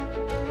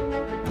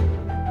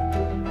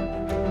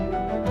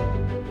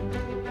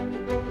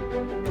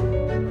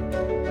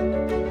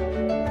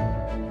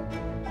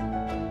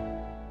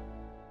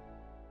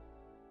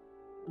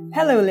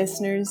Hello,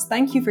 listeners.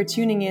 Thank you for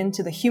tuning in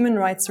to the Human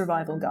Rights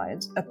Survival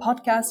Guide, a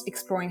podcast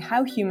exploring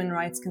how human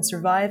rights can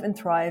survive and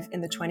thrive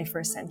in the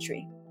 21st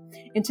century.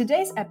 In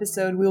today's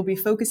episode, we'll be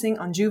focusing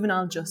on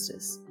juvenile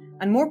justice,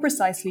 and more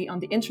precisely on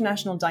the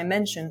international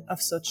dimension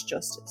of such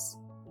justice.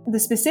 The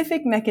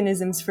specific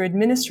mechanisms for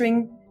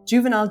administering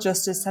juvenile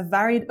justice have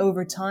varied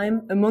over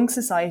time among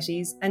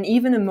societies and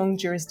even among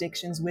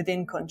jurisdictions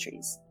within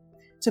countries.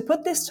 To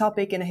put this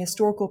topic in a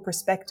historical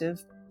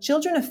perspective,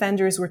 children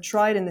offenders were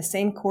tried in the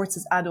same courts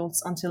as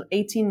adults until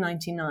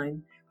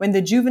 1899, when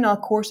the Juvenile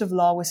Court of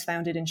Law was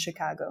founded in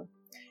Chicago.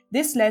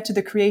 This led to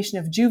the creation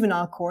of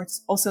juvenile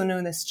courts, also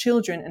known as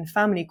children and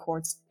family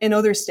courts, in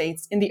other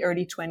states in the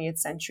early 20th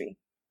century.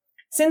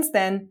 Since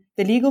then,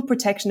 the legal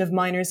protection of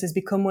minors has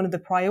become one of the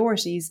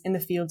priorities in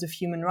the field of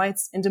human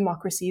rights in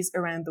democracies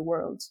around the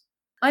world.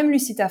 I'm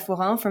Lucie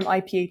Taforan from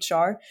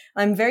IPHR.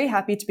 I'm very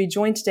happy to be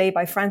joined today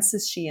by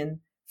Frances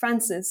Sheehan.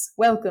 Frances,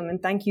 welcome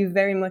and thank you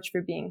very much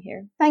for being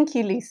here. Thank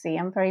you, Lucy.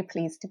 I'm very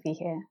pleased to be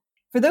here.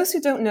 For those who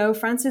don't know,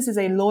 Frances is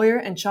a lawyer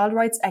and child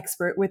rights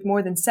expert with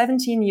more than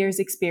 17 years'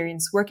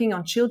 experience working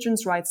on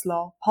children's rights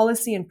law,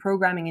 policy and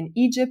programming in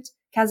Egypt,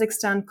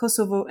 Kazakhstan,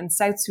 Kosovo and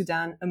South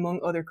Sudan, among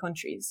other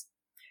countries.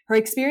 Her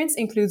experience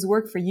includes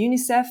work for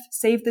UNICEF,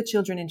 Save the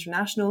Children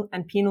International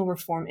and Penal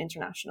Reform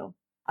International.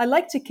 I'd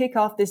like to kick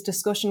off this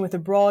discussion with a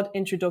broad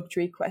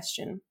introductory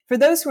question. For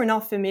those who are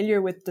not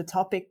familiar with the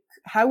topic,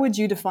 how would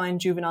you define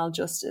juvenile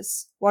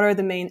justice? What are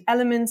the main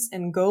elements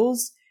and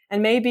goals?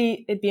 And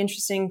maybe it'd be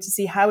interesting to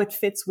see how it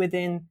fits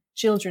within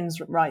children's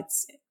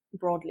rights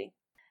broadly.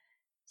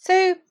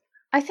 So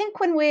I think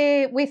when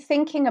we're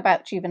thinking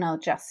about juvenile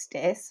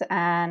justice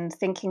and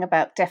thinking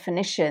about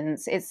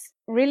definitions, it's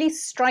really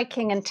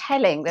striking and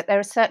telling that there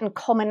are certain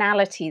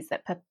commonalities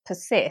that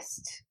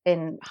persist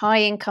in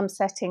high-income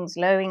settings,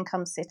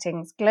 low-income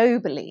settings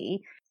globally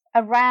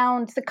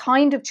around the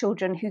kind of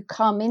children who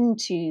come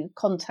into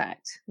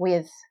contact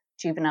with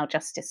juvenile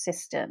justice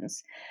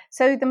systems.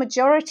 So the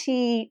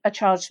majority are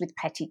charged with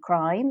petty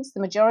crimes,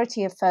 the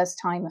majority are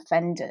first-time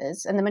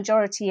offenders, and the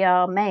majority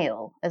are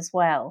male as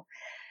well.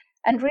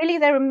 And really,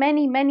 there are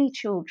many, many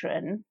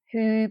children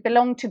who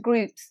belong to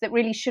groups that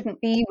really shouldn't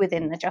be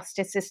within the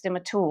justice system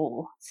at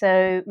all.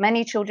 So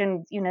many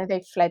children,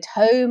 they've fled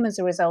home as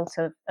a result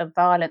of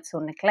violence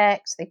or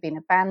neglect. They've been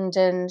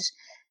abandoned.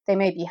 They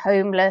may be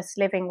homeless,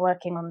 living,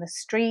 working on the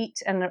street,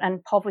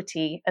 and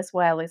poverty as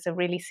well is a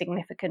really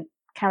significant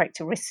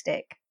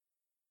characteristic.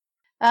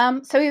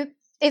 So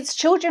it's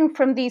children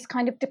from these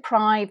kind of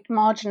deprived,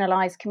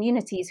 marginalized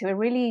communities who are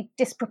really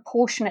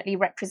disproportionately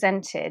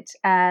represented,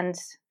 and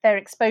their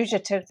exposure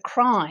to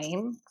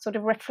crime sort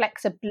of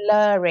reflects a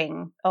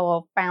blurring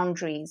of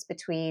boundaries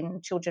between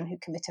children who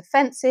commit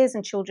offences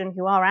and children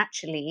who are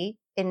actually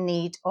in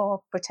need of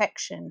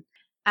protection.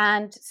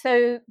 And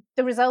so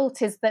the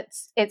result is that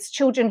it's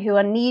children who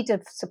are in need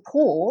of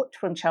support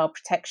from child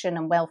protection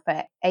and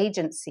welfare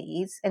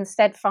agencies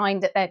instead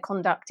find that their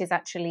conduct is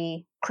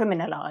actually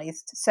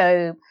criminalised.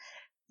 So,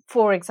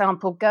 for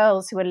example,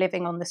 girls who are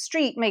living on the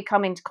street may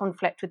come into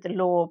conflict with the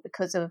law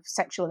because of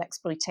sexual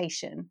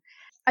exploitation.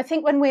 I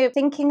think when we're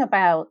thinking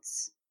about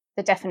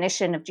the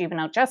definition of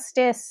juvenile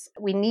justice,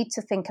 we need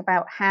to think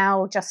about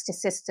how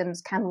justice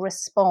systems can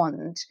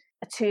respond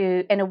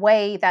to in a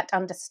way that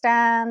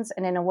understands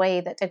and in a way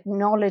that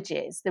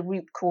acknowledges the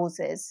root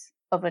causes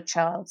of a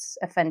child's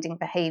offending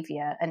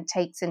behaviour and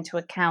takes into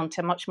account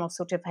a much more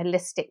sort of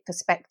holistic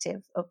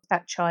perspective of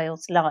that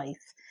child's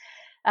life.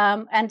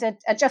 And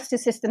a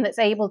justice system that's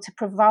able to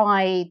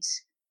provide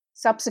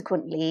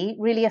subsequently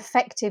really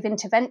effective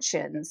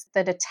interventions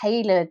that are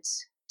tailored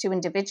to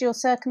individual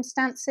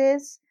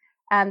circumstances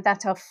and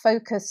that are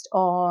focused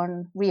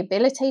on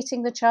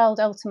rehabilitating the child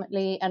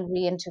ultimately and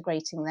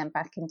reintegrating them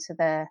back into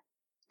their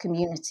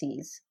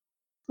communities,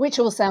 which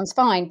all sounds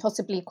fine,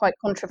 possibly quite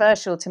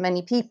controversial to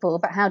many people,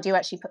 but how do you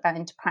actually put that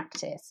into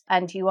practice?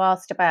 And you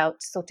asked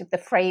about sort of the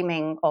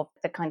framing of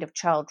the kind of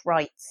child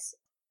rights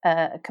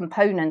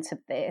component of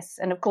this.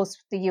 And of course,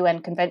 the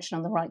UN Convention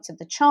on the Rights of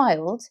the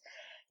Child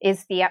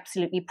is the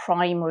absolutely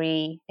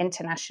primary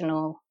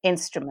international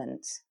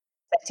instrument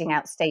setting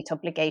out state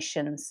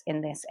obligations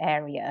in this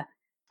area.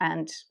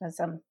 And as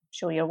I'm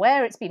sure you're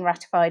aware, it's been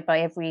ratified by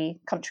every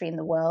country in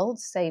the world,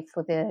 save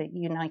for the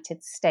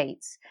United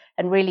States,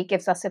 and really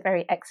gives us a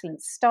very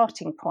excellent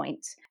starting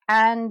point.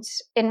 And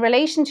in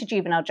relation to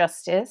juvenile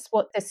justice,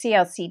 what the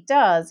CRC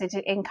does is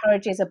it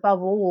encourages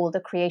above all the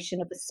creation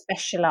of a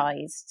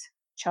specialised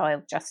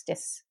child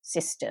justice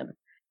system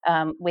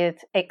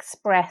with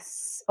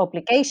express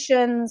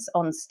obligations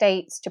on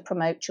states to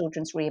promote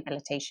children's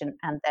rehabilitation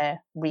and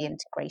their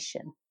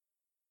reintegration.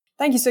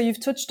 Thank you. So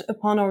you've touched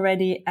upon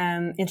already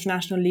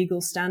international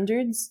legal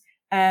standards.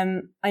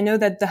 I know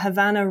that the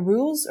Havana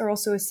rules are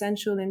also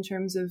essential in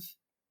terms of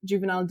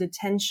juvenile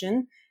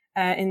detention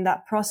in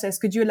that process.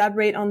 Could you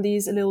elaborate on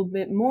these a little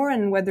bit more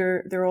and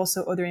whether there are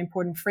also other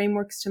important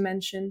frameworks to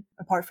mention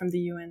apart from the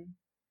UN?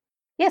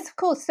 Yes, of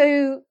course.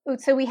 So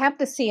we have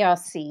the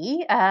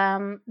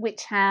CRC,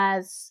 which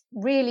has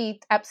really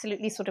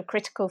absolutely sort of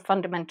critical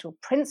fundamental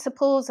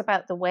principles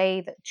about the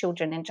way that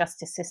children in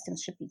justice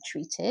systems should be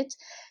treated.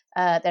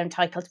 They're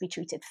entitled to be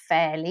treated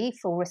fairly,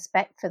 full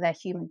respect for their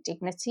human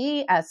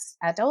dignity as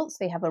adults.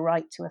 They have a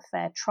right to a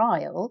fair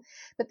trial,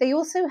 but they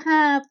also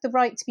have the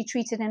right to be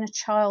treated in a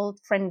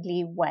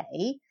child-friendly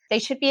way. They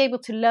should be able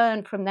to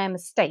learn from their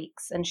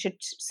mistakes and should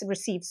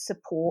receive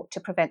support to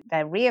prevent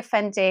their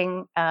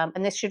reoffending.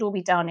 And this should all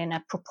be done in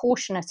a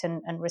proportionate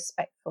and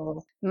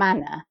respectful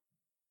manner.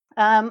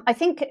 I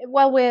think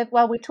while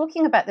we're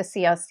talking about the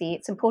CRC,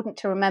 it's important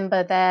to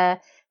remember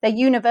they're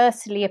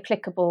universally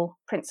applicable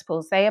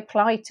principles. They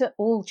apply to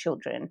all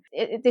children.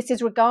 This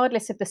is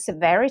regardless of the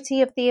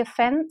severity of the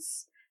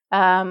offence.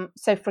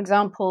 So, for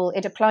example,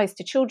 it applies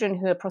to children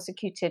who are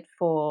prosecuted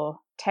for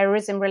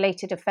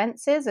terrorism-related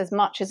offences as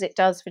much as it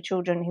does for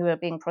children who are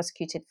being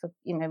prosecuted for,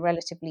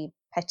 relatively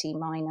petty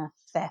minor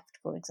theft,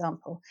 for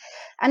example.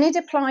 And it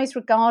applies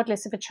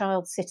regardless of a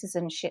child's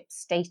citizenship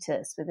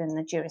status within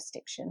the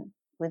jurisdiction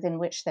within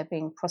which they're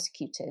being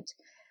prosecuted.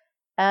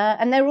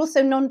 And they're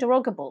also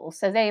non-derogable,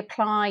 so they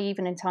apply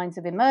even in times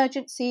of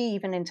emergency,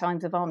 even in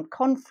times of armed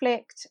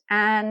conflict,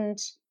 and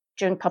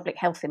during public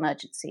health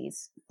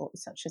emergencies,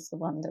 such as the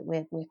one that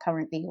we're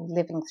currently all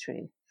living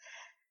through.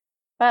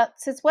 But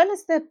as well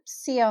as the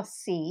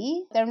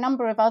CRC, there are a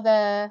number of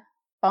other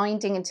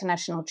binding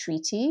international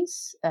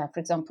treaties, for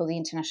example, the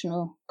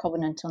International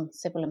Covenant on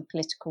Civil and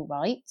Political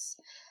Rights,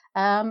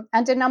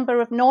 and a number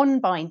of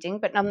non-binding,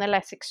 but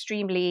nonetheless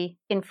extremely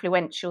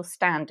influential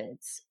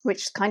standards,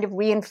 which kind of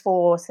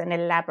reinforce and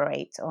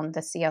elaborate on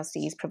the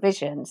CRC's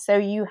provisions. So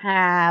you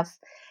have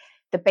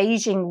the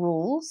Beijing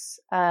Rules,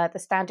 the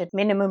standard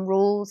minimum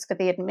rules for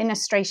the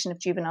administration of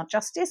juvenile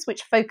justice,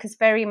 which focus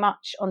very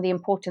much on the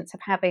importance of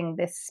having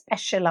this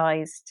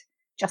specialized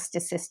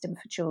justice system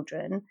for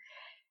children.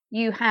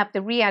 You have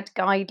the Riyadh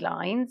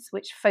Guidelines,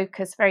 which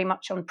focus very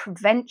much on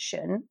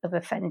prevention of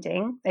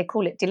offending. They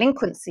call it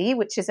delinquency,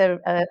 which is a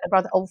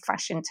rather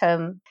old-fashioned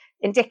term,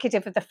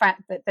 indicative of the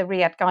fact that the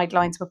Riyadh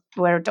Guidelines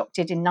were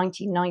adopted in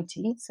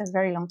 1990, so a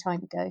very long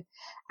time ago.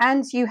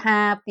 And you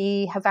have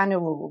the Havana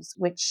Rules,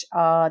 which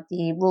are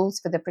the rules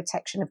for the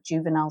protection of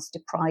juveniles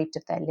deprived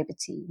of their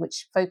liberty,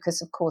 which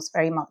focus, of course,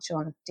 very much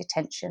on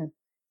detention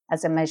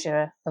as a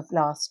measure of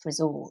last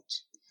resort.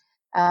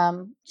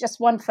 Just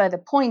one further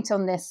point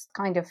on this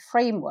kind of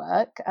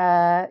framework,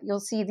 you'll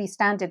see these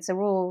standards they're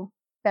old.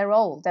 They're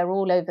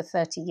all over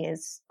 30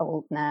 years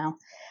old now.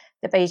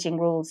 The Beijing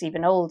Rules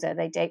even older.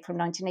 They date from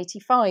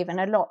 1985, and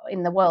a lot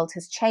in the world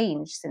has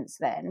changed since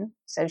then,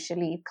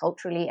 socially,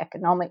 culturally,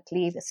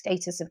 economically, the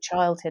status of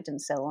childhood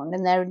and so on.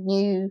 And there are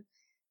new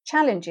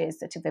challenges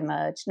that have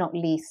emerged, not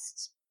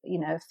least,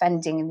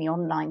 offending in the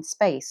online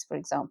space, for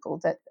example,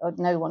 that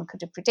no one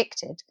could have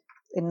predicted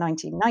in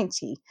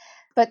 1990.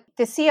 But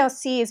the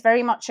CRC is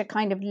very much a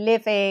kind of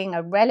living,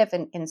 a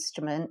relevant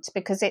instrument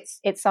because it's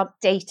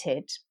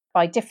updated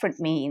by different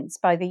means,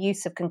 by the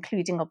use of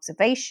concluding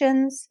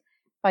observations,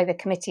 by the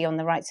Committee on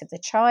the Rights of the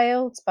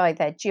Child, by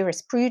their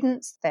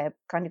jurisprudence, their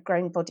kind of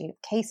growing body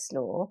of case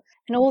law,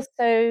 and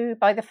also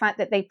by the fact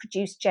that they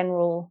produce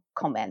general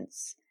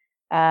comments.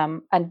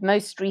 And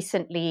most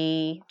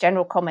recently,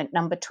 General Comment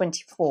number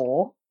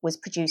 24 was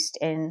produced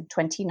in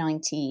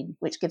 2019,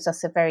 which gives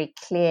us a very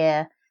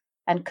clear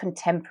and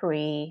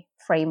contemporary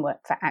framework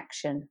for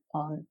action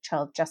on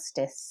child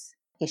justice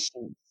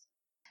issues.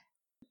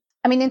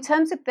 I mean, in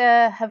terms of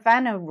the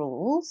Havana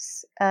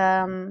Rules,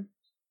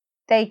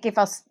 they give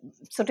us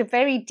sort of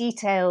very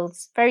detailed,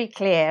 very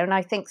clear, and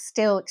I think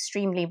still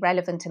extremely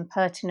relevant and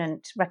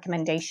pertinent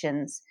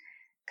recommendations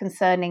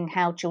concerning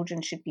how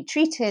children should be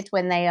treated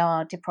when they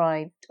are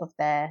deprived of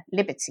their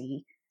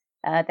liberty.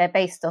 They're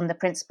based on the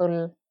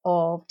principle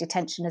of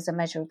detention as a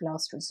measure of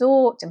last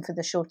resort and for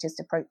the shortest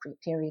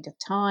appropriate period of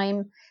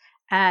time,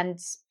 and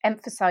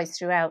emphasize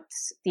throughout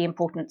the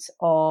importance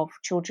of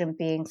children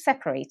being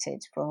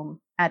separated from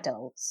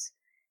adults.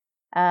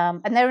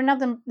 And there are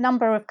another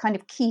number of kind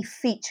of key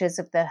features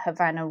of the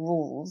Havana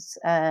Rules.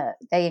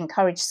 They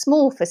encourage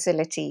small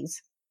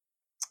facilities,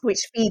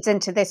 which feeds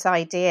into this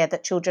idea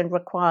that children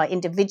require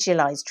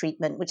individualized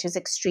treatment, which is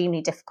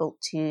extremely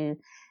difficult to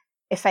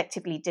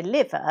effectively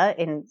deliver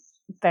in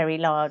very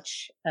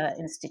large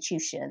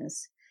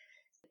institutions.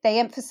 They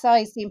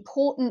emphasize the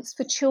importance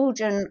for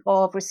children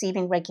of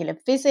receiving regular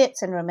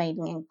visits and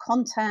remaining in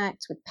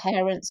contact with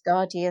parents,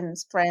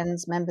 guardians,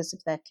 friends, members of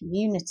their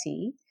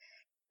community.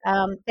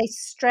 They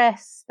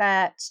stress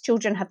that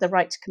children have the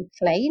right to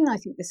complain. I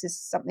think this is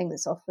something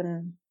that's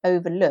often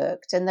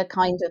overlooked, and the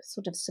kind of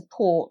sort of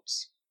support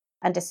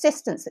and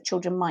assistance that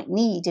children might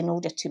need in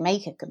order to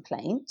make a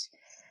complaint.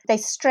 They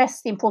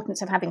stress the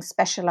importance of having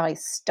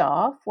specialised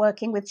staff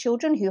working with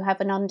children who have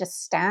an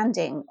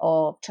understanding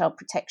of child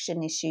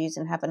protection issues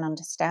and have an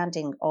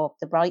understanding of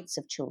the rights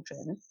of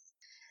children.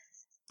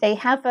 They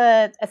have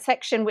a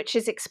section which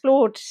is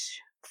explored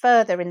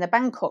further in the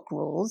Bangkok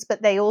rules,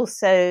 but they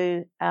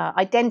also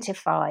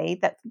identify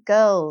that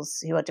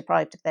girls who are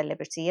deprived of their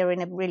liberty are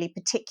in a really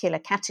particular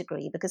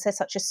category because they're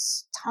such a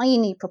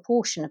tiny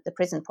proportion of the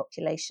prison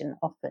population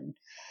often.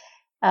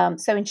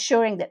 So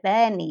ensuring that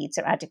their needs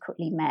are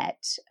adequately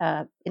met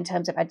in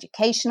terms of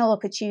educational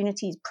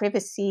opportunities,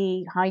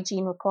 privacy,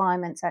 hygiene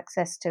requirements,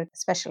 access to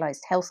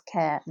specialised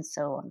healthcare and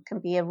so on can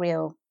be a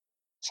real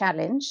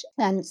challenge.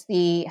 And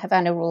the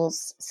Havana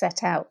rules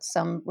set out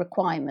some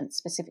requirements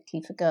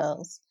specifically for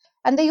girls.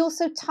 And they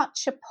also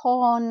touch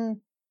upon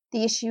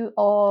the issue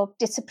of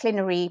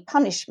disciplinary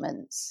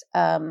punishments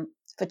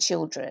for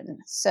children.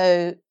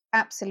 So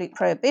absolute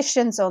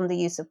prohibitions on the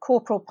use of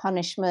corporal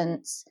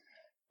punishments,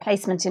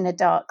 placement in a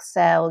dark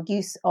cell,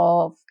 use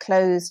of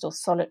closed or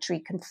solitary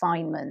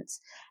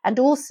confinements, and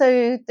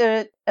also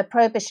a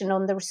prohibition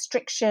on the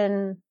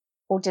restriction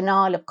or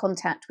denial of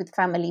contact with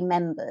family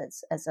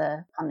members as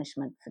a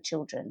punishment for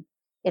children,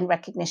 in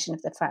recognition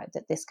of the fact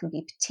that this can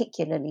be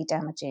particularly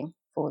damaging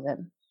for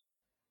them.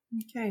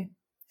 Okay.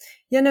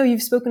 Yeah, no,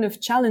 you've spoken of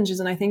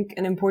challenges, and I think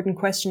an important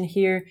question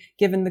here,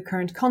 given the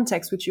current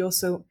context, which you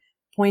also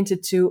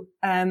pointed to,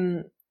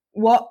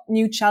 what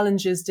new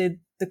challenges did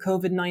the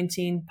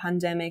COVID-19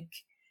 pandemic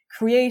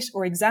create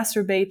or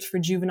exacerbate for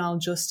juvenile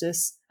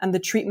justice and the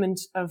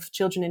treatment of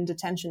children in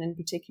detention in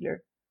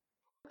particular?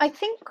 I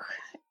think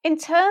in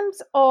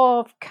terms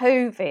of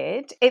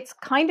COVID, it's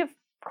kind of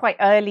quite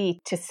early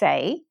to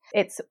say.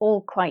 It's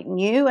all quite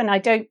new, and I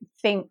don't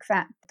think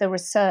that the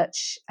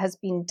research has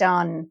been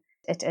done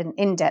at an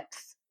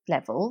in-depth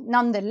level.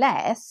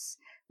 Nonetheless,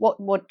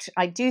 what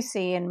I do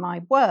see in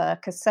my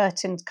work are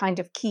certain kind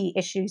of key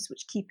issues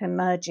which keep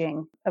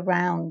emerging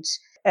around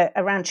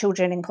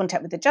children in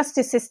contact with the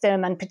justice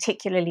system, and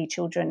particularly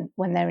children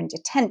when they're in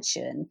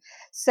detention.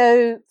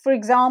 So, for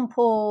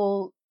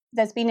example,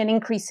 there's been an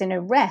increase in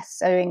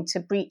arrests owing to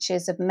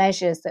breaches of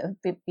measures that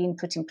have been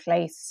put in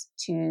place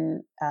to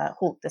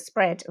halt the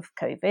spread of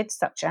COVID,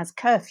 such as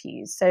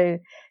curfews. So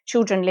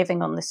children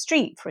living on the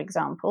street, for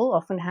example,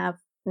 often have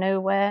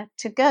nowhere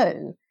to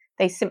go.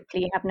 They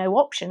simply have no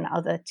option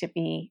other to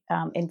be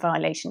in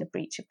violation of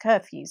breach of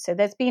curfew. So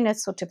there's been a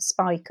sort of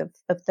spike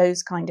of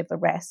those kind of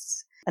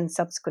arrests and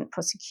subsequent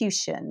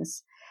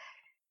prosecutions.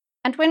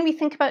 And when we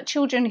think about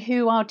children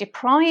who are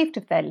deprived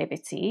of their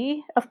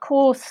liberty, of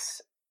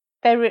course,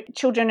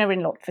 children are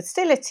in locked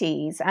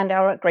facilities and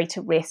are at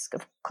greater risk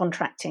of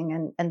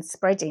contracting and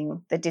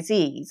spreading the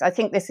disease. I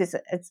think this is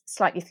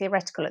slightly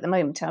theoretical at the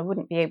moment. I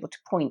wouldn't be able to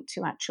point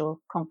to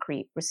actual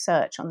concrete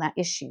research on that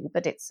issue,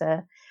 but it's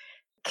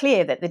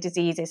clear that the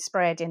disease is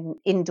spread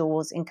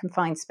indoors in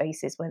confined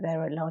spaces where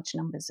there are large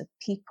numbers of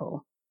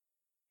people.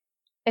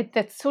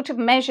 The sort of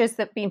measures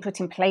that have been put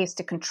in place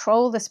to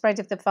control the spread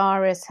of the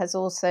virus has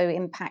also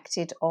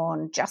impacted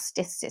on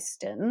justice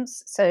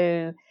systems.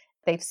 So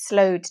they've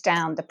slowed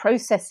down the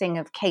processing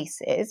of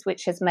cases,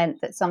 which has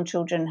meant that some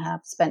children have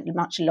spent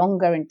much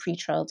longer in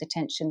pretrial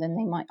detention than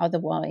they might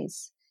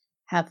otherwise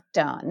have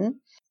done.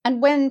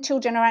 And when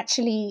children are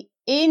actually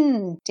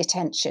in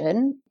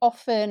detention,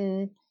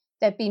 often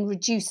there have been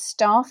reduced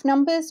staff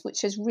numbers,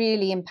 which has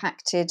really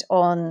impacted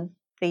on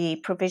the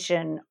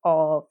provision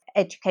of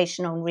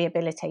educational and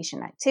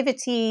rehabilitation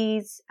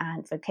activities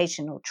and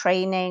vocational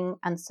training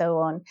and so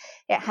on.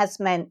 It has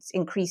meant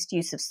increased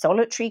use of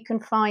solitary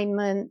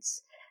confinement.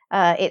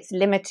 It's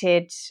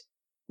limited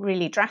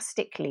really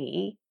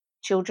drastically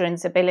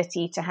children's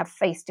ability to have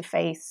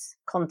face-to-face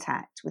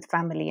contact with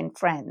family and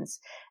friends.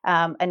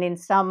 And in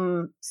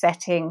some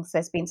settings,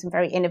 there's been some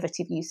very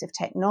innovative use of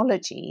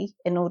technology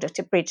in order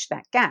to bridge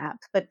that gap,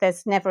 but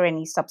there's never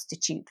any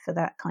substitute for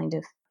that kind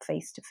of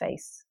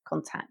face-to-face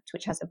contact,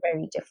 which has a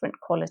very different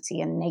quality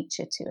and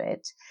nature to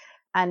it,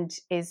 and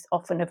is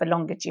often of a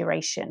longer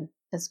duration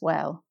as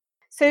well.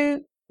 So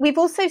we've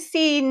also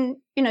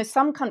seen,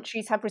 some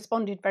countries have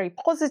responded very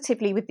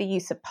positively with the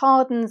use of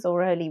pardons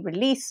or early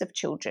release of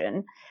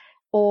children,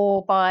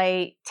 or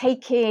by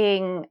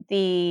taking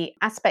the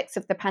aspects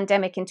of the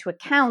pandemic into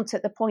account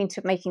at the point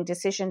of making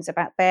decisions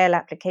about bail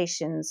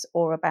applications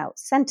or about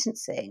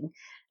sentencing,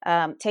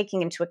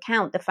 taking into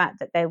account the fact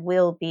that there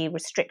will be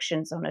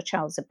restrictions on a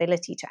child's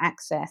ability to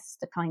access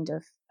the kind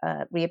of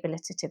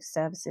rehabilitative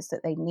services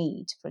that they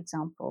need, for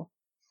example.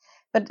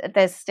 But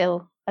there's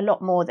still a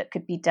lot more that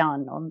could be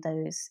done on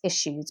those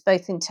issues,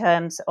 both in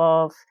terms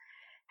of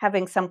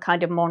having some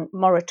kind of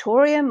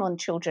moratorium on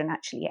children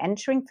actually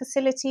entering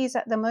facilities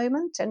at the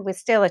moment. And we're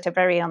still at a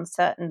very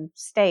uncertain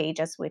stage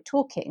as we're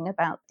talking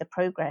about the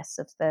progress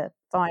of the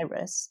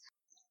virus.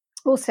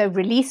 Also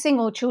releasing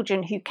all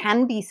children who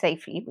can be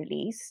safely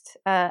released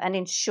and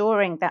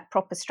ensuring that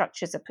proper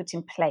structures are put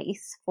in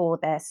place for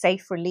their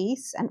safe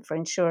release and for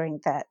ensuring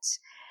that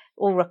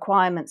all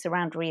requirements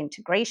around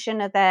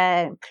reintegration are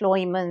there,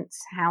 employment,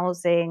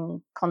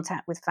 housing,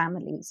 contact with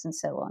families, and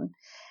so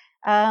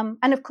on.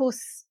 And of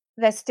course,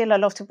 there's still a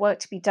lot of work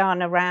to be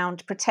done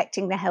around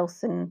protecting the health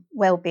and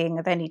well-being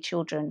of any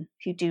children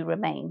who do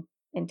remain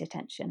in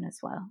detention as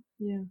well.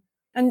 Yeah.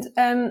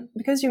 And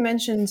because you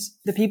mentioned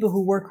the people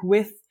who work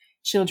with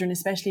children,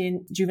 especially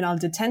in juvenile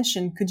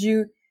detention, could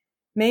you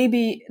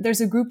maybe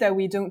there's a group that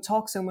we don't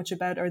talk so much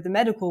about are the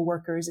medical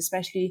workers,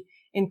 especially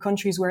in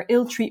countries where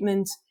ill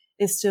treatment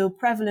is still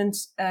prevalent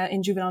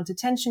in juvenile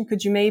detention.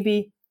 Could you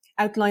maybe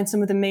outline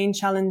some of the main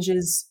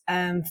challenges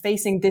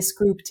facing this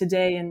group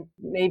today and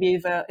maybe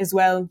as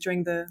well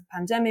during the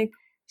pandemic?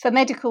 For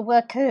medical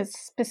workers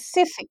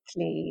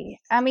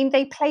specifically, I mean,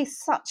 they play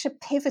such a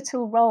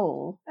pivotal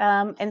role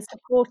in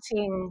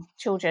supporting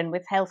children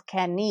with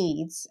healthcare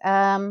needs.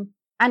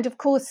 And of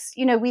course,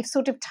 you know, we've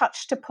sort of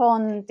touched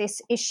upon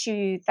this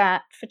issue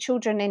that for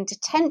children in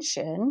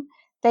detention,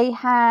 they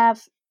are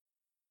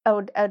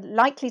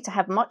likely to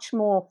have much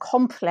more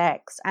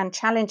complex and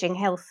challenging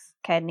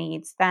healthcare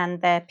needs than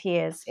their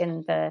peers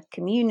in the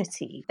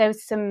community. There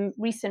was some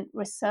recent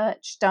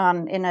research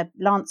done in a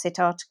Lancet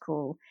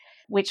article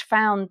which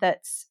found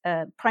that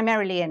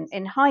primarily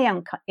in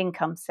high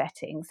income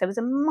settings, there was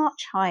a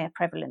much higher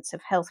prevalence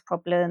of health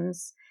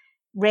problems,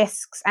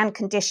 risks and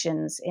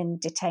conditions in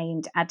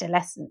detained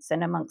adolescents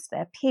than amongst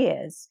their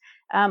peers,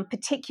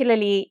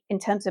 particularly in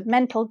terms of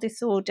mental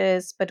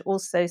disorders, but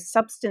also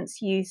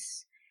substance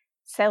use,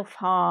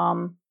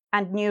 self-harm,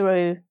 and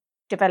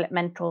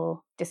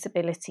neurodevelopmental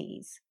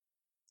disabilities.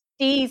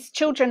 These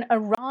children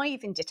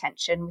arrive in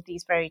detention with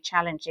these very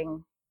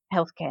challenging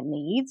healthcare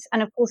needs.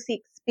 And of course,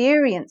 the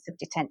experience of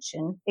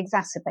detention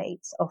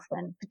exacerbates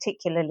often,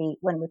 particularly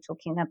when we're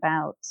talking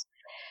about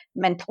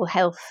mental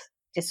health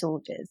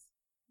disorders.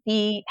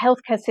 The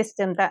healthcare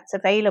system that's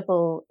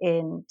available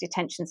in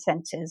detention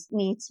centres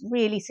needs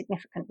really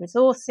significant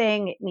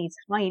resourcing. It needs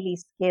highly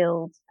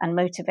skilled and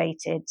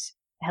motivated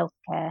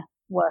healthcare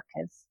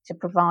workers to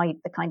provide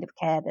the kind of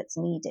care that's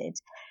needed.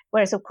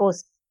 Whereas, of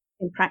course,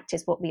 in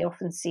practice, what we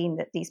often see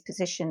that these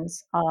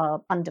positions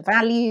are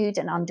undervalued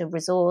and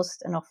under-resourced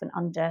and often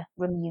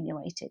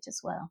under-remunerated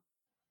as well.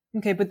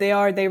 Okay, but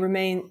they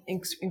remain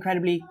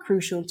incredibly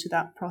crucial to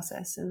that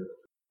process. And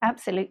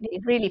absolutely,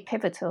 really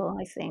pivotal,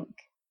 I think,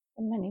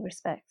 in many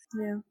respects.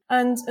 Yeah.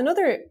 And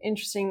another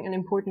interesting and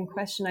important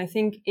question, I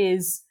think,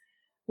 is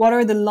what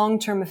are the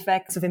long-term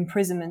effects of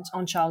imprisonment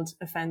on child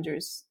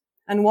offenders?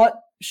 And what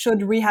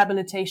should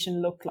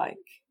rehabilitation look like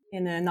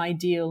in an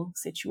ideal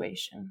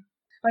situation?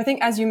 I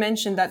think, as you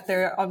mentioned, that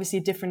there are obviously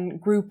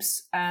different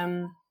groups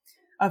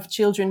of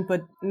children,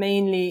 but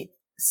mainly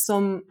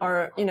some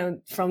are, you know,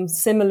 from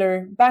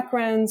similar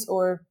backgrounds,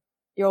 or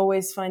you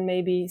always find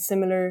maybe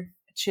similar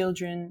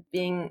children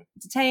being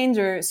detained.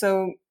 Or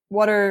so,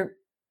 what are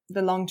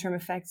the long-term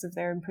effects of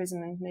their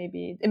imprisonment?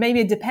 Maybe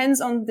it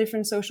depends on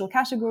different social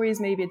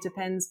categories. Maybe it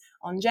depends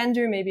on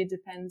gender. Maybe it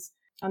depends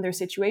on their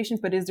situations.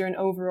 But is there an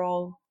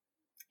overall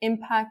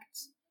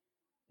impact?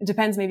 It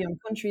depends maybe on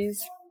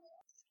countries.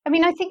 I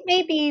mean, I think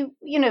maybe,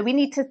 you know, we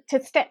need to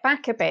step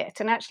back a bit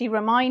and actually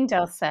remind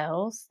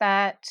ourselves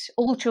that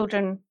all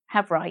children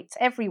have rights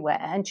everywhere,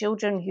 and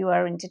children who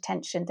are in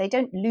detention, they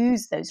don't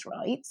lose those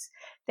rights.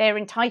 They're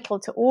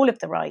entitled to all of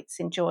the rights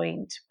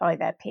enjoyed by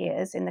their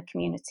peers in the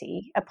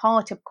community,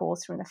 apart, of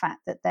course, from the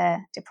fact that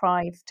they're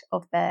deprived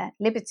of their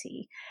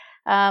liberty.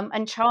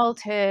 And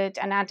childhood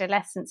and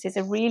adolescence is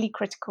a really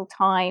critical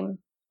time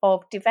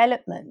of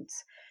development.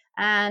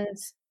 And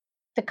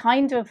the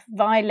kind of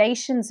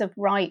violations of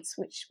rights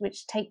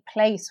which take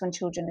place when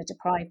children are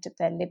deprived of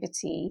their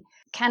liberty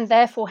can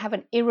therefore have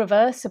an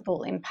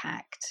irreversible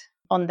impact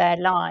on their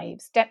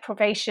lives.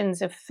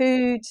 Deprivations of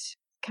food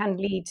can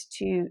lead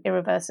to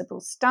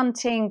irreversible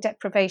stunting.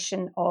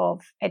 Deprivation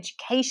of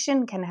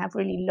education can have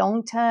really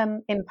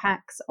long-term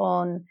impacts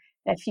on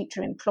their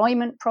future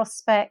employment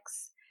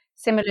prospects.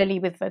 Similarly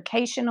with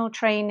vocational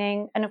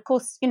training. And of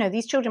course, you know,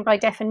 these children by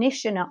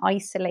definition are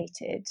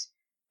isolated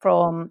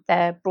from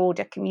their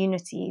broader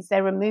communities.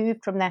 They're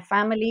removed from their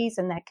families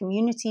and their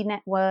community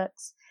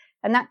networks.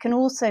 And that can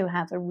also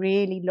have a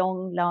really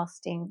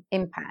long-lasting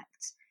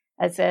impact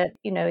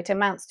it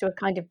amounts to a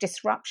kind of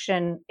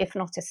disruption, if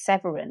not a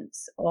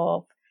severance,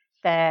 of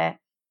their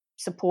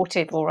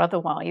supportive or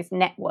otherwise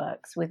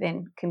networks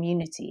within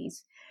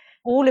communities.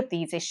 All of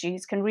these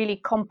issues can really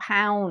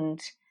compound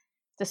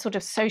the sort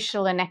of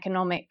social and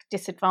economic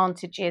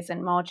disadvantages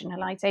and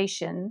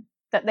marginalization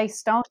that they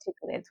started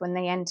with when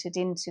they entered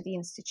into the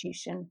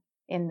institution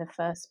in the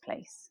first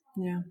place.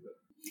 Yeah.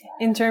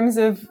 In terms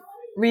of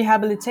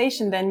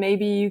rehabilitation, then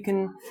maybe you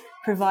can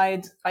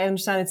provide, I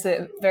understand it's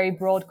a very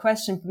broad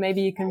question, but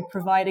maybe you can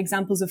provide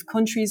examples of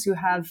countries who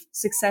have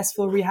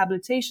successful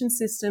rehabilitation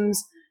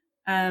systems,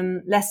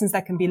 lessons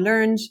that can be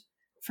learned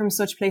from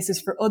such places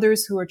for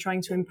others who are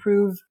trying to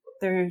improve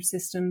their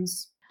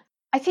systems.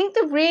 I think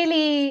the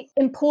really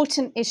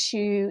important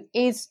issue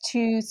is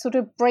to sort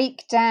of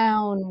break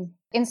down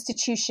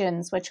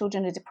institutions where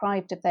children are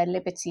deprived of their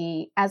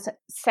liberty as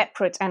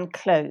separate and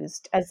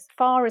closed as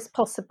far as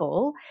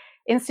possible.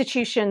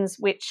 Institutions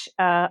which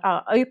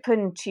are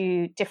open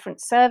to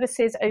different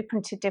services,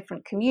 open to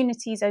different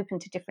communities, open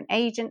to different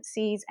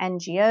agencies,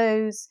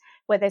 NGOs,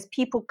 where there's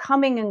people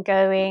coming and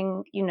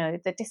going, you know,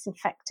 the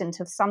disinfectant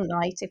of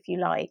sunlight, if you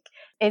like,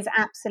 is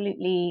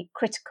absolutely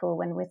critical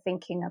when we're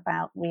thinking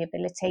about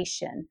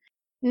rehabilitation.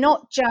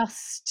 Not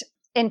just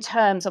in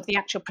terms of the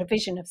actual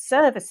provision of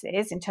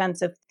services, in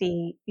terms of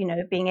the,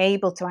 being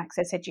able to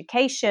access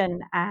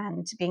education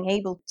and being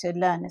able to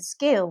learn a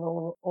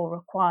skill or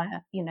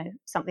acquire,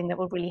 something that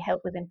will really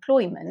help with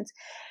employment,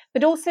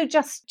 but also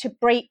just to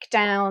break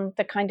down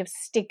the kind of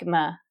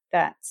stigma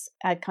that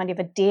kind of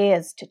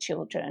adheres to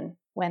children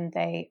when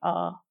they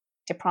are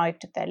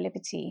deprived of their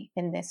liberty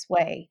in this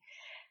way.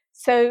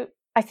 So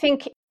I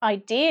think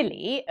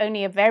ideally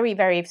only a very,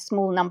 very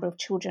small number of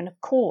children,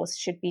 of course,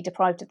 should be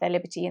deprived of their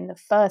liberty in the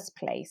first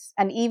place.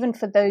 And even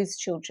for those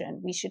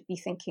children, we should be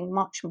thinking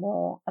much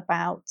more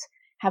about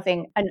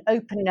having an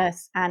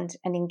openness and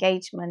an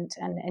engagement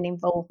and an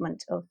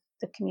involvement of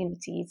the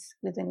communities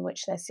within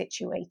which they're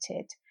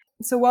situated.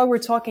 So while we're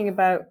talking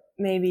about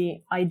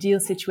maybe ideal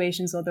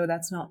situations, although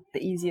that's not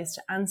the easiest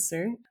to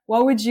answer,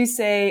 what would you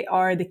say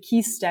are the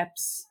key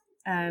steps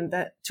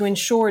that to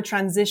ensure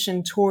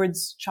transition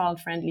towards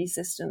child-friendly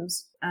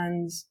systems?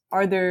 And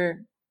are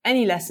there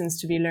any lessons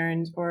to be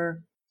learned?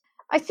 Or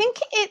I think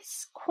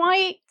it's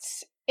quite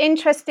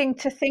interesting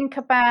to think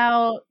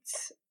about.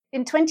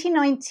 In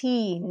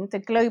 2019, the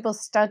global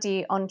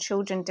study on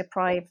children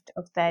deprived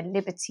of their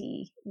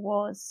liberty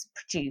was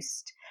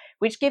produced,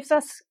 which gives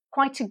us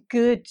quite a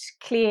good,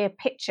 clear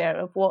picture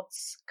of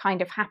what's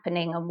kind of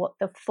happening and what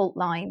the fault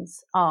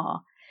lines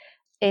are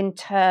in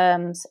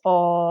terms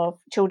of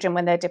children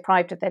when they're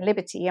deprived of their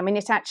liberty. I mean,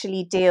 it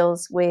actually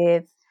deals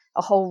with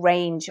a whole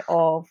range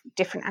of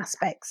different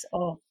aspects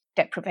of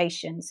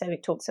deprivation. So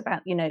it talks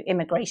about,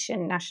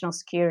 immigration, national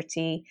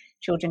security,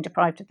 children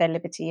deprived of their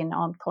liberty in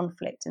armed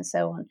conflict, and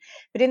so on.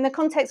 But in the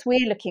context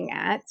we're looking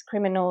at,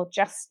 criminal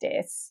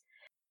justice,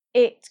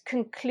 it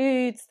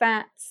concludes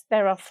that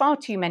there are far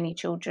too many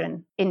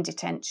children in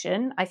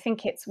detention. I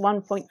think it's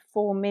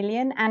 1.4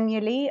 million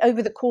annually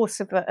over the course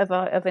of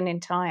an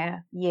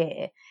entire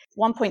year.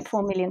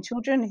 1.4 million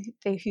children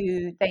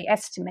who they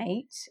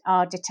estimate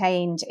are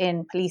detained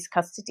in police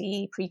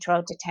custody,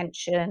 pretrial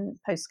detention,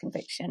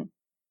 post-conviction.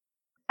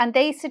 And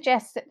they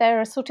suggest that there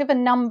are sort of a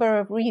number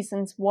of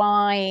reasons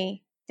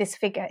why this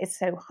figure is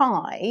so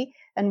high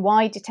and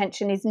why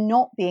detention is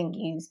not being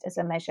used as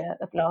a measure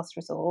of last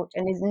resort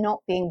and is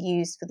not being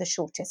used for the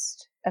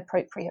shortest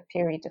appropriate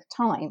period of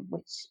time,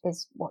 which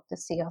is what the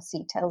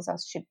CRC tells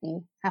us should be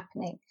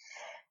happening.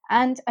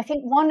 And I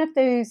think one of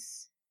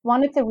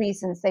the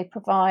reasons they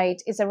provide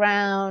is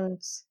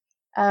around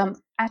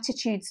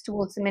attitudes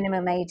towards the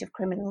minimum age of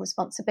criminal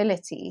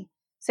responsibility.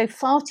 So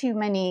far too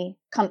many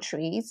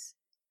countries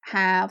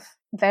have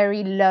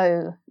very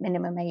low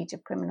minimum age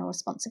of criminal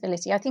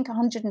responsibility. I think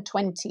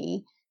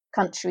 120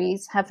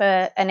 countries have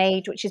an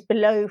age which is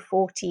below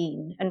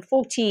 14, and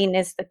 14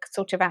 is the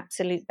sort of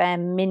absolute bare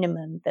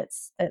minimum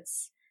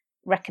that's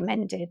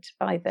recommended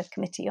by the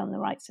Committee on the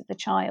Rights of the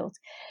Child.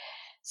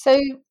 So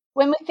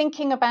when we're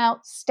thinking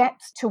about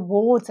steps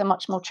towards a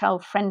much more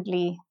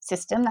child-friendly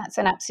system, that's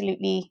an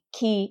absolutely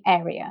key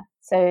area.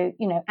 So,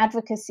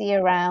 advocacy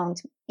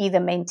around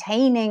either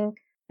maintaining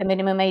the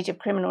minimum age of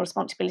criminal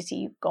responsibility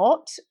you've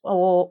got,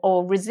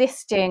 or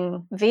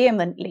resisting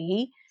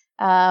vehemently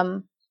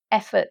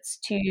efforts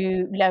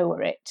to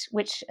lower it,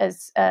 which,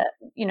 as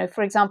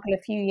for example,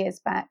 a few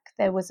years back,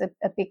 there was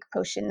a big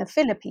push in the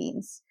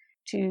Philippines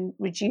to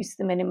reduce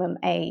the minimum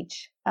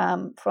age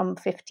from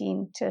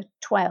 15 to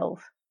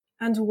 12.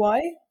 And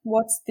why?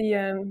 What's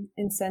the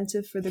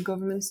incentive for the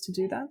governments to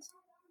do that?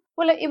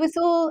 Well, it was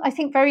all, I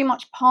think, very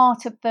much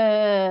part of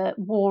the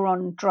war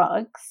on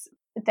drugs.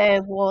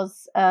 There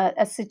was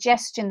a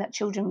suggestion that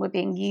children were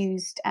being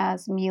used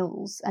as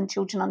mules, and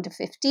children under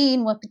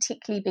 15 were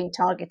particularly being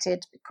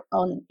targeted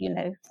on,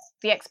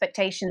 the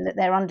expectation that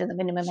they're under the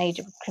minimum age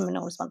of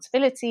criminal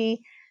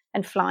responsibility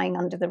and flying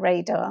under the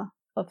radar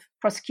of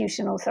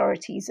prosecution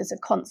authorities as a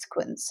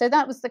consequence. So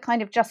that was the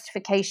kind of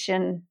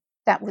justification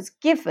that was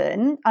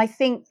given. I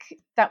think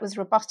that was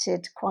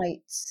rebutted quite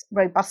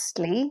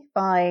robustly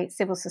by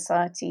civil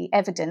society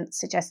evidence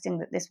suggesting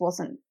that this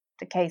wasn't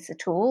the case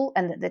at all,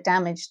 and that the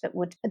damage that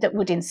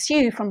would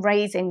ensue from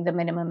raising the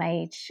minimum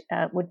age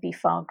would be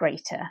far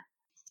greater.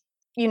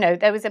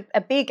 There was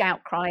a big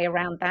outcry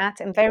around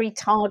that, and very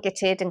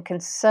targeted and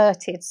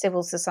concerted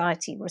civil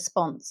society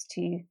response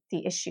to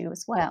the issue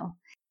as well.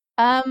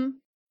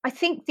 I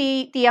think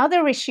the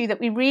other issue that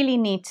we really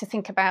need to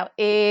think about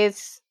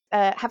is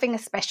having a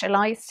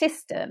specialised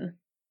system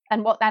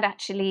and what that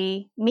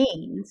actually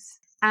means.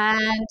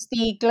 And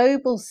the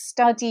global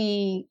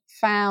study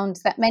found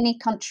that many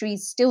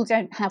countries still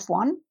don't have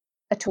one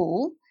at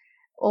all,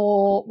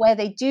 or where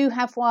they do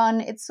have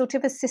one, it's sort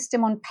of a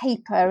system on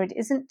paper. It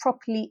isn't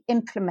properly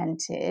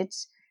implemented.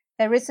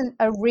 There isn't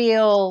a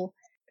real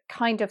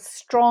kind of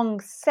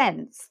strong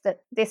sense that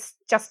this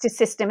justice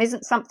system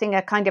isn't something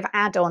a kind of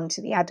add-on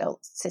to the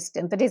adult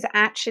system, but is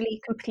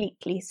actually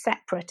completely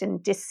separate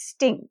and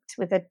distinct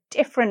with a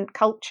different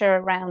culture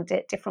around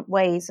it, different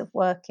ways of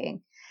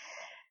working.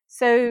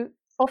 So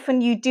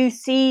often you do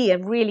see a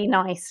really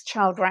nice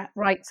Child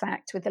Rights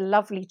Act with a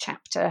lovely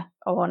chapter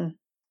on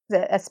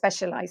a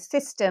specialised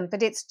system,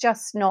 but it's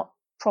just not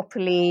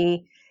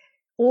properly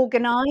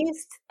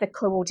organised. The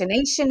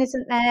coordination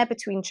isn't there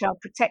between child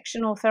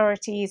protection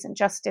authorities and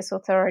justice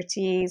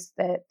authorities.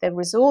 The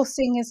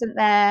resourcing isn't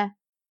there.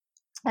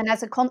 And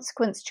as a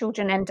consequence,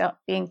 children end up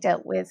being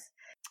dealt with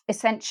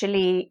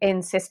essentially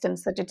in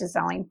systems that are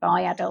designed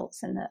by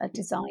adults and that are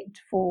designed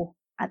for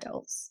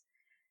adults.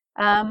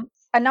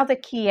 Another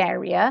key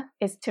area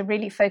is to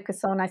really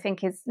focus on, I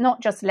think, is not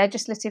just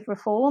legislative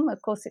reform.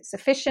 Of course, it's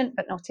sufficient,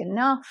 but not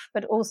enough,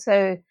 but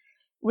also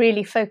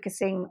really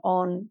focusing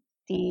on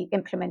the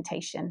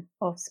implementation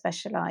of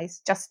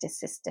specialised justice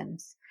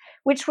systems,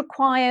 which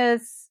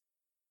requires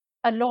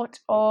a lot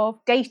of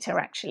data,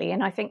 actually.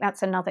 And I think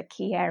that's another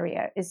key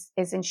area, is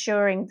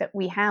ensuring that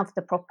we have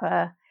the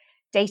proper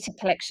data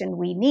collection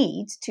we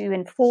need to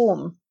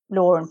inform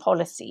law and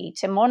policy,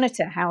 to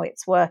monitor how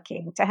it's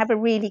working, to have a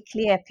really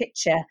clear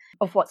picture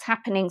of what's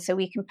happening so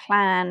we can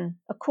plan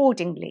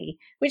accordingly,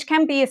 which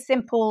can be as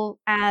simple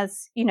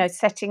as,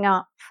 setting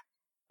up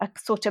a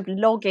sort of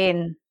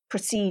login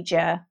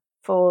procedure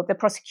for the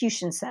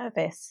prosecution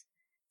service,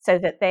 so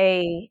that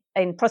they,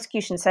 in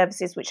prosecution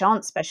services which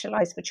aren't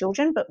specialised for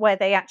children, but where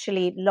they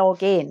actually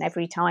log in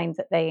every time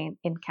that they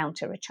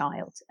encounter a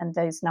child, and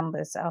those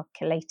numbers are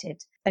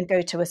collated and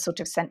go to a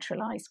sort of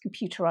centralised,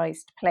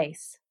 computerised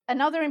place.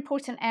 Another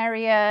important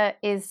area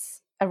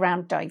is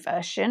around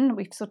diversion.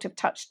 We've sort of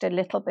touched a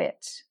little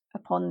bit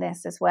upon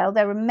this as well.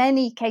 There are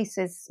many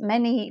cases,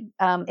 many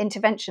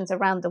interventions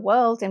around the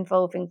world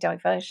involving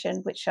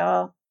diversion, which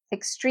are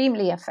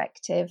extremely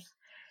effective.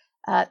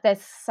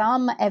 There's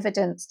some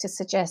evidence to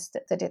suggest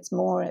that it's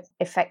more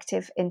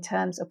effective in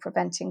terms of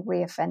preventing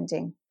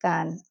reoffending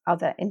than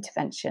other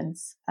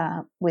interventions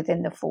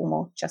within the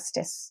formal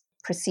justice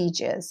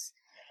procedures.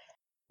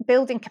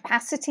 Building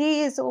capacity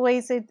is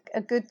always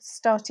a good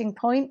starting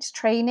point.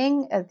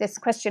 Training, this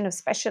question of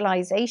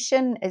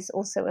specialisation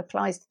also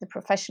applies to the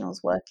professionals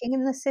working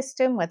in the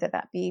system, whether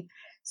that be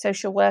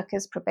social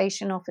workers,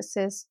 probation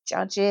officers,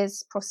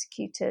 judges,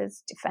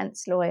 prosecutors,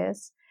 defence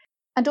lawyers.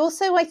 And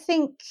also, I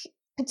think,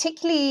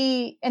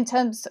 particularly in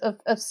terms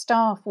of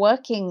staff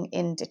working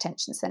in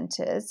detention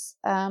centres,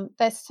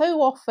 they're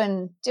so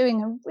often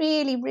doing a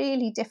really,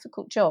 really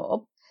difficult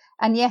job,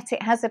 and yet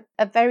it has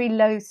a very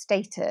low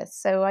status.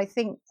 So I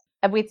think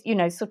with,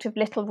 sort of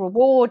little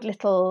reward,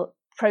 little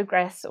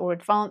progress or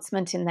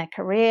advancement in their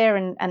career,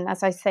 and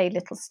as I say,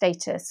 little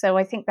status. So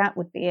I think that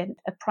would be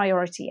a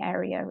priority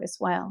area as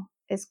well,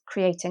 is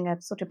creating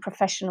a sort of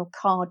professional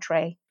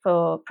cadre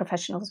for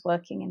professionals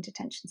working in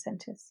detention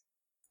centres.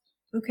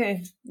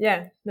 Okay,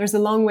 yeah, there's a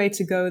long way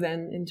to go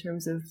then in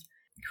terms of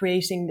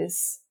creating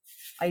this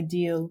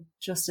ideal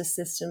justice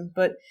system.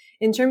 But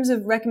in terms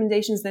of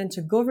recommendations then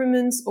to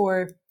governments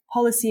or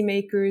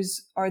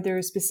policymakers, are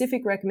there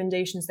specific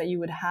recommendations that you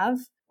would have,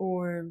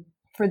 or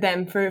for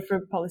them, for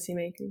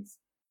policymakers?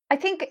 I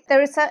think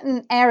there are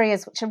certain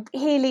areas which are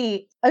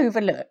really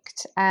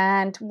overlooked,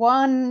 and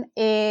one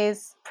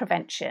is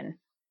prevention.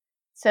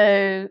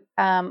 So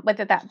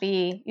whether that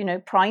be,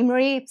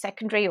 primary,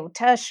 secondary or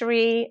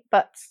tertiary,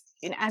 but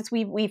as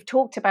we've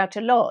talked about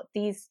a lot,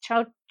 these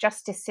child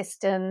justice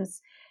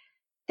systems,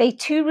 they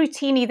too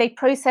routinely, they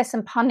process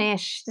and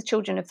punish the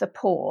children of the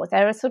poor.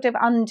 There are sort of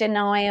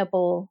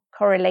undeniable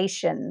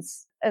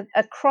correlations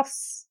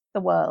across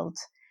the world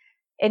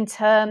in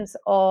terms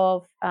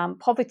of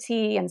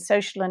poverty and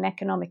social and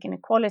economic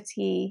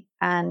inequality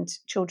and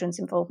children's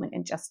involvement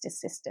in justice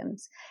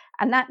systems.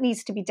 And that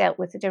needs to be dealt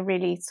with at a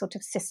really sort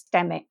of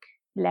systemic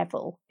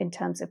level in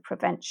terms of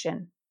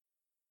prevention.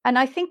 And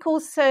I think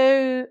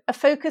also a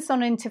focus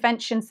on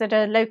interventions that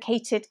are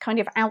located kind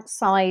of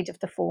outside of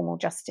the formal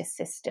justice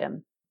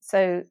system.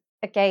 So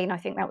again, I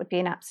think that would be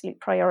an absolute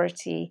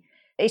priority.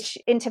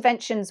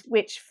 Interventions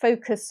which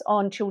focus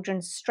on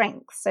children's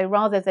strengths. So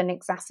rather than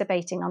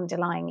exacerbating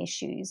underlying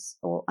issues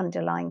or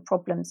underlying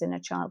problems in a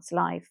child's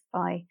life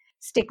by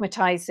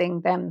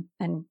stigmatizing them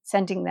and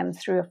sending them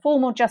through a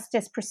formal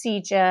justice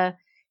procedure,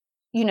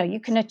 you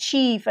can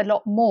achieve a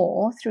lot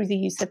more through the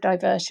use of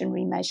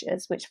diversionary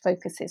measures, which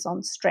focuses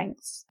on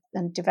strengths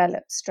and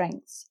develops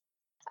strengths.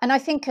 And I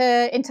think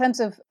in terms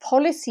of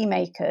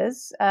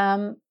policymakers,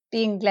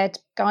 being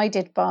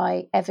guided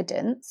by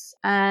evidence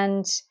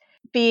and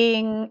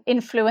being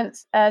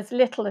influenced as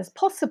little as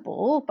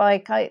possible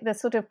by the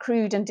sort of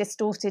crude and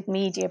distorted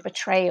media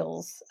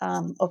portrayals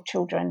of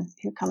children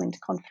who come into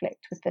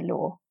conflict with the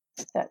law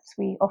that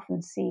we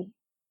often see.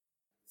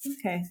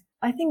 Okay,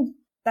 I think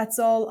that's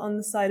all on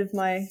the side of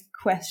my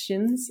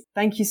questions.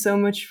 Thank you so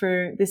much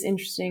for this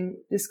interesting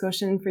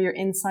discussion, for your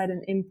insight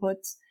and input.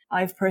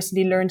 I've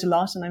personally learned a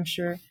lot, and I'm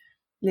sure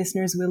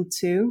listeners will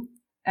too.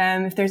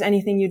 If there's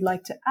anything you'd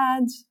like to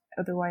add,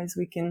 otherwise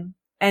we can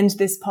end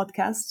this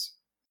podcast.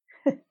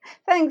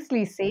 Thanks,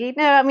 Lucy.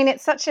 No, I mean,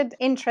 it's such an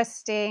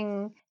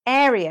interesting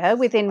area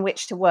within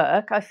which to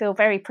work. I feel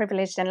very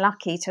privileged and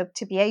lucky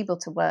to be able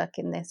to work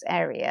in this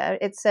area.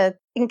 It's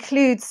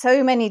includes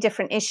so many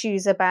different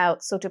issues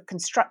about sort of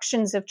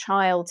constructions of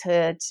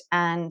childhood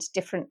and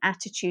different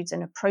attitudes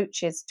and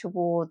approaches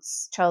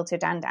towards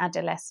childhood and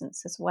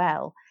adolescence as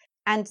well.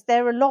 And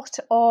there are a lot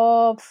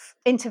of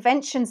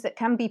interventions that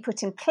can be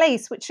put in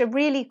place, which are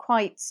really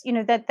quite,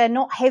 they're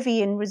not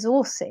heavy in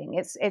resourcing.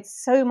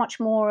 It's so much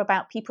more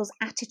about people's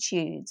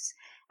attitudes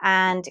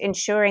and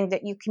ensuring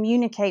that you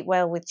communicate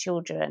well with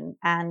children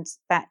and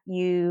that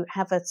you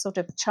have a sort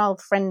of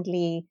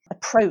child-friendly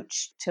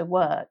approach to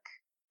work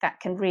that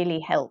can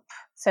really help.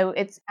 So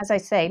it's, as I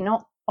say,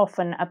 not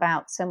often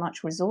about so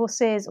much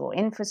resources or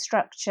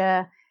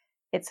infrastructure.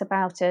 It's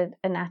about an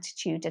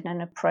attitude and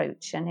an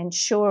approach and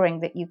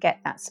ensuring that you get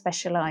that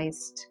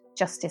specialised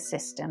justice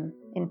system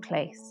in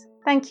place.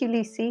 Thank you,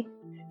 Lucy.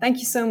 Thank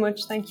you so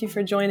much. Thank you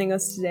for joining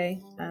us today,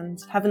 and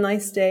have a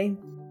nice day.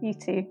 You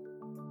too.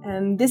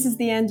 This is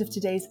the end of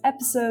today's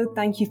episode.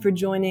 Thank you for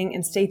joining,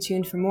 and stay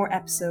tuned for more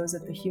episodes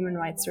of the Human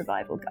Rights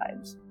Survival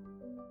Guide.